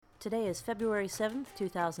Today is February 7th,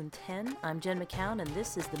 2010. I'm Jen McCown, and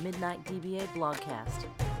this is the Midnight DBA Blogcast.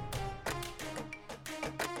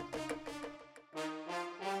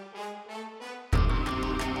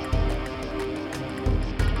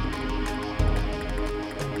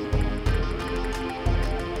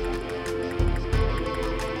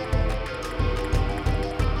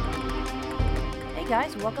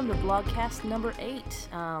 Guys, welcome to Blogcast number 8.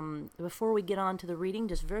 Before we get on to the reading,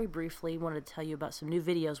 just very briefly, wanted to tell you about some new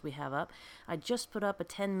videos we have up. I just put up a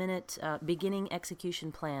 10-minute beginning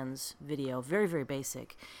execution plans video, very, very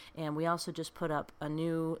basic. And we also just put up a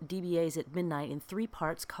new DBAs at Midnight in 3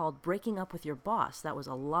 parts called Breaking Up with Your Boss. That was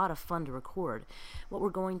a lot of fun to record. What we're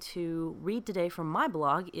going to read today from my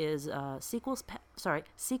blog is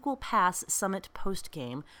Sequel Pass Summit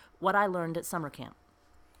Postgame, What I Learned at Summer Camp.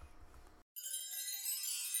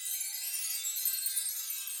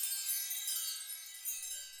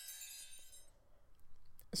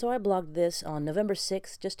 So I blogged this on November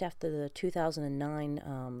 6th, just after the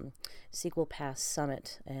 2009 Sequel Pass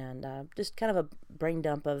Summit, and just kind of a brain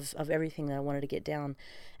dump of everything that I wanted to get down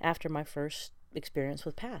after my first experience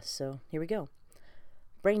with Pass. So here we go.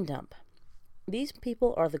 Brain dump. These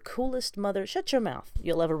people are the coolest mother, shut your mouth,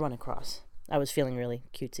 you'll ever run across. I was feeling really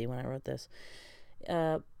cutesy when I wrote this.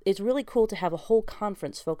 It's really cool to have a whole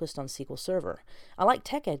conference focused on SQL Server. I like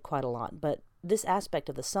TechEd quite a lot, but this aspect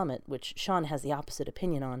of the summit, which Sean has the opposite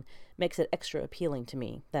opinion on, makes it extra appealing to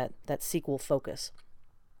me, that SQL focus.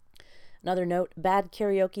 Another note, bad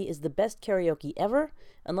karaoke is the best karaoke ever,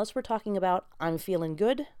 unless we're talking about I'm Feeling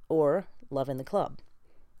Good or Love in the Club.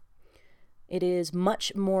 It is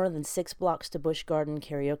much more than 6 blocks to Busch Garden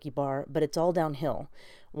Karaoke Bar, but it's all downhill.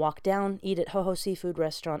 Walk down, eat at Ho Ho Seafood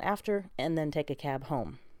Restaurant after, and then take a cab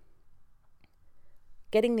home.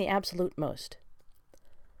 Getting the absolute most.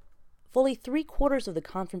 Fully 3/4 of the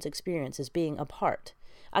conference experience is being apart.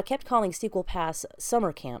 I kept calling Sequel Pass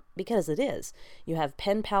Summer Camp because it is. You have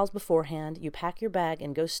pen pals beforehand, you pack your bag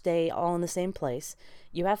and go stay all in the same place,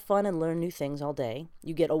 you have fun and learn new things all day,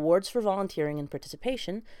 you get awards for volunteering and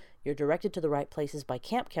participation, you're directed to the right places by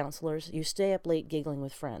camp counselors, you stay up late giggling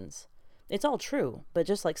with friends. It's all true, but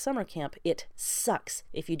just like summer camp, it sucks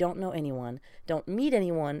if you don't know anyone, don't meet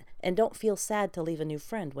anyone, and don't feel sad to leave a new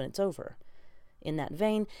friend when it's over. In that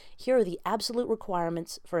vein, here are the absolute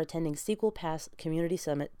requirements for attending Sequel Pass Community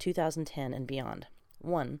Summit 2010 and beyond.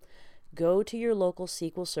 1. Go to your local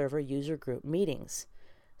SQL Server user group meetings.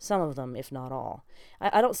 Some of them, if not all.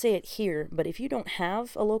 I don't say it here, but if you don't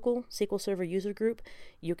have a local SQL Server user group,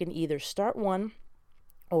 you can either start one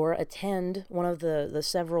or attend one of the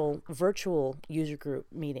several virtual user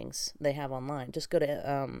group meetings they have online. Just go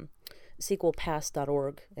to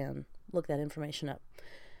sequelpass.org and look that information up.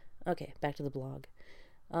 Okay, back to the blog.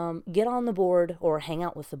 Get on the board or hang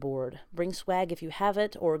out with the board. Bring swag if you have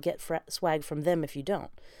it, or get swag from them if you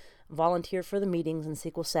don't. Volunteer for the meetings and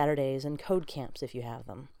SQL Saturdays and code camps if you have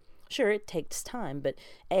them. Sure, it takes time, but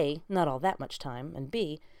A, not all that much time, and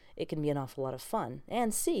B, it can be an awful lot of fun.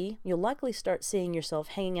 And C, you'll likely start seeing yourself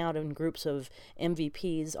hanging out in groups of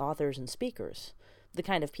MVPs, authors, and speakers, the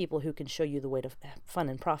kind of people who can show you the way to fun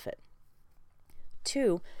and profit.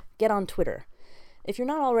 2, get on Twitter. If you're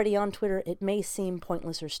not already on Twitter, it may seem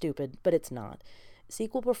pointless or stupid, but it's not.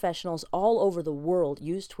 SQL professionals all over the world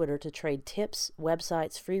use Twitter to trade tips,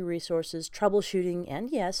 websites, free resources, troubleshooting,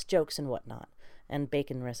 and yes, jokes and whatnot. And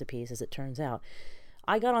bacon recipes, as it turns out.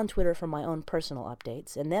 I got on Twitter for my own personal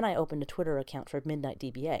updates, and then I opened a Twitter account for Midnight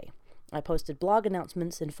DBA. I posted blog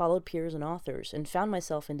announcements and followed peers and authors, and found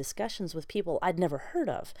myself in discussions with people I'd never heard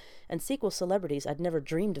of, and SQL celebrities I'd never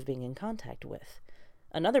dreamed of being in contact with.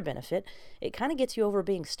 Another benefit, it kind of gets you over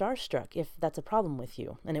being starstruck if that's a problem with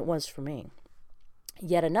you, and it was for me.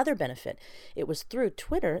 Yet another benefit, it was through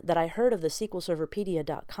Twitter that I heard of the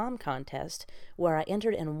SQLServerpedia.com contest, where I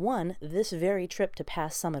entered and won this very trip to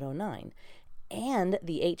Pass Summit 09, and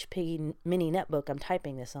the HP mini netbook I'm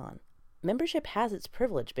typing this on. Membership has its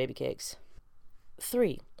privilege, baby cakes.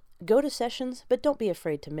 3. Go to sessions, but don't be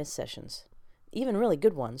afraid to miss sessions. Even really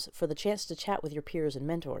good ones, for the chance to chat with your peers and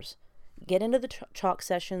mentors. Get into the chalk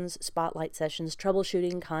sessions, spotlight sessions,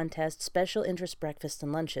 troubleshooting, contests, special interest breakfasts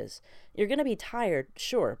and lunches. You're going to be tired,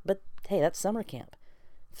 sure, but hey, that's summer camp.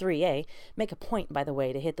 3A, make a point, by the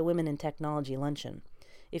way, to hit the Women in Technology luncheon.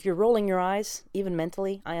 If you're rolling your eyes, even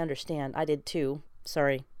mentally, I understand. I did too.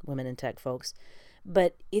 Sorry, Women in Tech folks.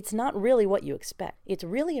 But it's not really what you expect. It's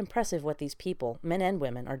really impressive what these people, men and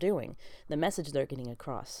women, are doing, the message they're getting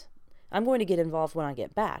across. I'm going to get involved when I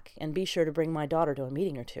get back, and be sure to bring my daughter to a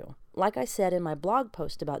meeting or two. Like I said in my blog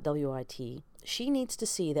post about WIT, she needs to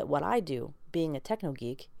see that what I do, being a techno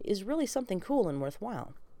geek, is really something cool and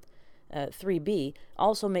worthwhile. 3B,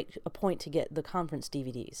 also make a point to get the conference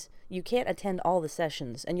DVDs. You can't attend all the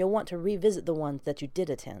sessions, and you'll want to revisit the ones that you did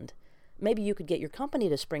attend. Maybe you could get your company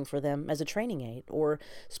to spring for them as a training aid, or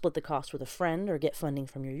split the cost with a friend, or get funding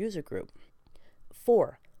from your user group.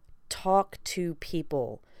 4. Talk to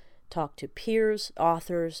people. Talk to peers,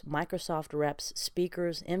 authors, Microsoft reps,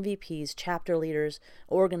 speakers, MVPs, chapter leaders,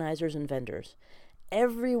 organizers, and vendors.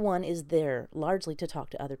 Everyone is there largely to talk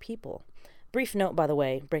to other people. Brief note, by the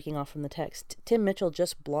way, breaking off from the text, Tim Mitchell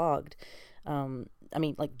just blogged,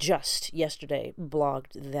 just yesterday,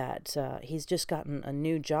 blogged that he's just gotten a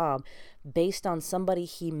new job based on somebody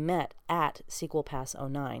he met at SQL Pass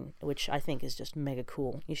 09, which I think is just mega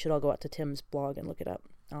cool. You should all go out to Tim's blog and look it up.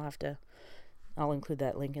 I'll include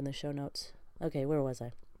that link in the show notes. Okay, where was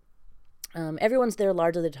I? Everyone's there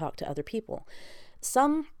largely to talk to other people.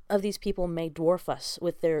 Some of these people may dwarf us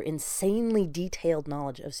with their insanely detailed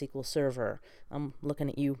knowledge of SQL Server. I'm looking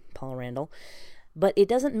at you, Paul Randall. But it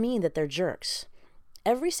doesn't mean that they're jerks.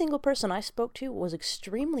 Every single person I spoke to was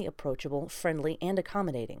extremely approachable, friendly, and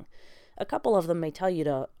accommodating. A couple of them may tell you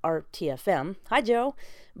to RTFM, hi Joe,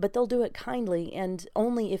 but they'll do it kindly and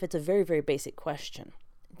only if it's a very, very basic question.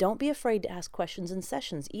 Don't be afraid to ask questions in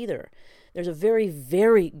sessions either. There's a very,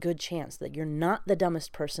 very good chance that you're not the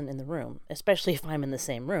dumbest person in the room, especially if I'm in the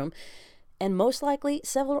same room. And most likely,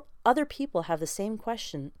 several other people have the same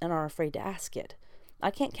question and are afraid to ask it. I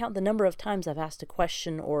can't count the number of times I've asked a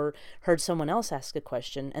question or heard someone else ask a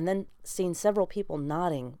question and then seen several people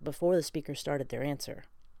nodding before the speaker started their answer.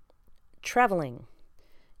 Traveling.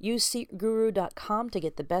 Use SeatGuru.com to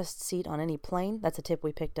get the best seat on any plane. That's a tip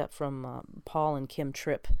we picked up from Paul and Kim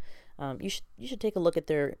Tripp. You should take a look at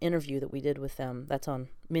their interview that we did with them. That's on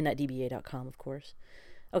MidnightDBA.com, of course.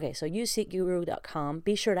 Okay, so use SeatGuru.com.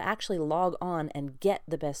 Be sure to actually log on and get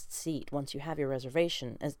the best seat once you have your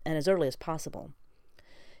reservation, and as early as possible.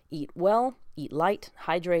 Eat well, eat light,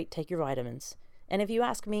 hydrate, take your vitamins. And if you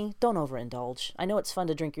ask me, don't overindulge. I know it's fun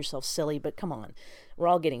to drink yourself silly, but come on. We're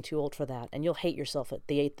all getting too old for that, and you'll hate yourself at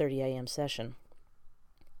the 8:30 a.m. session.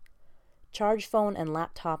 Charge phone and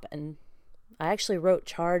laptop, and I actually wrote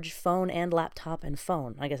charge phone and laptop and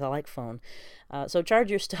phone. I guess I like phone. So charge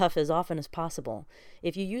your stuff as often as possible.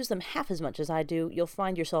 If you use them half as much as I do, you'll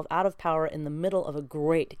find yourself out of power in the middle of a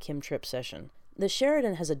great Kim Tripp session. The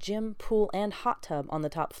Sheraton has a gym, pool, and hot tub on the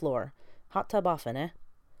top floor. Hot tub often, eh?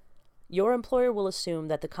 Your employer will assume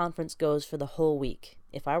that the conference goes for the whole week.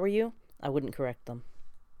 If I were you, I wouldn't correct them.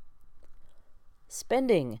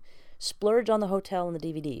 Spending. Splurge on the hotel and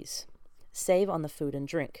the DVDs. Save on the food and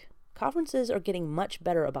drink. Conferences are getting much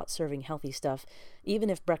better about serving healthy stuff, even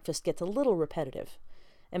if breakfast gets a little repetitive.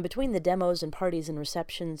 And between the demos and parties and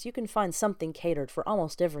receptions, you can find something catered for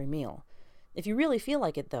almost every meal. If you really feel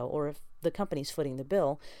like it, though, or if the company's footing the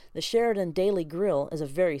bill, the Sheraton Daily Grill is a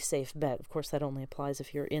very safe bet. Of course, that only applies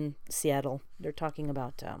if you're in Seattle. They're talking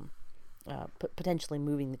about potentially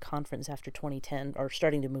moving the conference after 2010, or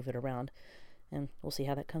starting to move it around. And we'll see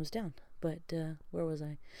how that comes down. But where was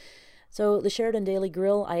I? So the Sheraton Daily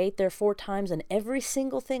Grill, I ate there 4 times, and every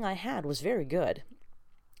single thing I had was very good.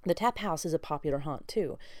 The Tap House is a popular haunt,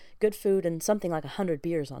 too. Good food and something like 100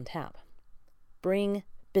 beers on tap. Bring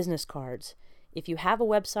business cards. If you have a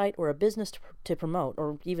website or a business to promote,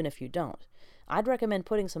 or even if you don't, I'd recommend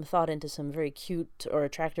putting some thought into some very cute or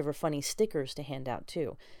attractive or funny stickers to hand out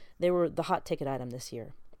too. They were the hot ticket item this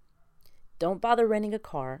year. Don't bother renting a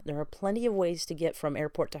car. There are plenty of ways to get from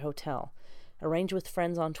airport to hotel. Arrange with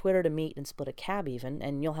friends on Twitter to meet and split a cab even,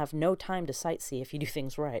 and you'll have no time to sightsee if you do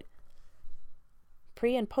things right.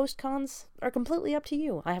 Pre- and post-cons are completely up to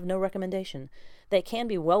you. I have no recommendation. They can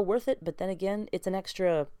be well worth it, but then again, it's an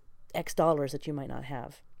extra X dollars that you might not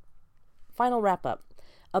have. Final wrap-up.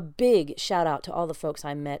 A big shout-out to all the folks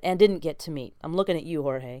I met and didn't get to meet. I'm looking at you,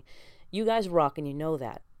 Jorge. You guys rock, and you know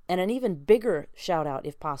that. And an even bigger shout-out,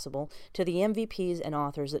 if possible, to the MVPs and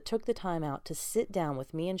authors that took the time out to sit down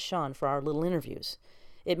with me and Sean for our little interviews.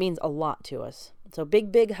 It means a lot to us. So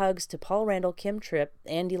big hugs to Paul Randall, Kim Tripp,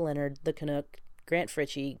 Andy Leonard, The Canuck, Grant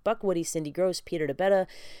Fritchie, Buck Woody, Cindy Gross, Peter DeBetta,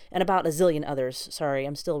 and about a zillion others. Sorry,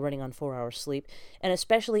 I'm still running on 4 hours sleep. And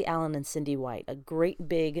especially Alan and Cindy White. A great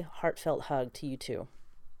big heartfelt hug to you too.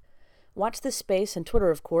 Watch this space, and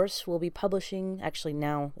Twitter, of course, will be publishing, actually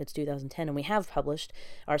now it's 2010, and we have published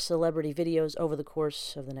our celebrity videos over the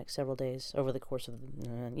course of the next several days, over the course of,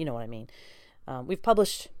 you know what I mean. We've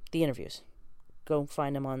published the interviews. Go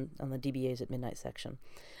find them on the DBAs at Midnight section.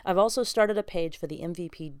 I've also started a page for the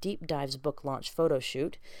MVP Deep Dives book launch photo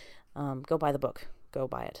shoot. Go buy the book. Go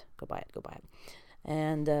buy it. Go buy it. Go buy it.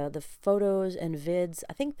 And the photos and vids,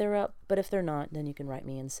 I think they're up, but if they're not, then you can write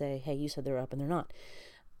me and say, hey, you said they're up and they're not.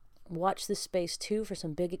 Watch this space too for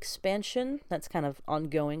some big expansion. That's kind of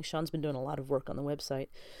ongoing. Sean's been doing a lot of work on the website.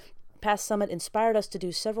 Past Summit inspired us to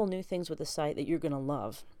do several new things with the site that you're going to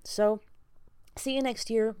love. So, see you next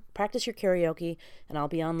year. Practice your karaoke, and I'll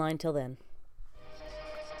be online till then.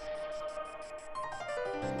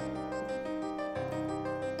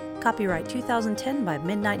 Copyright 2010 by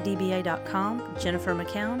MidnightDBA.com, Jennifer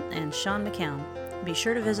McCown, and Sean McCown. Be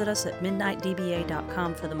sure to visit us at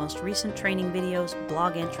MidnightDBA.com for the most recent training videos,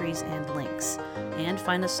 blog entries, and links. And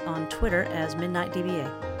find us on Twitter as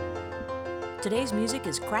MidnightDBA. Today's music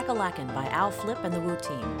is Crack-A-Lackin' by Al Flip and the Wu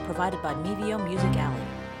Team, provided by Mevio Music Alley.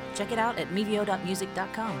 Check it out at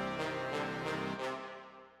mevio.music.com.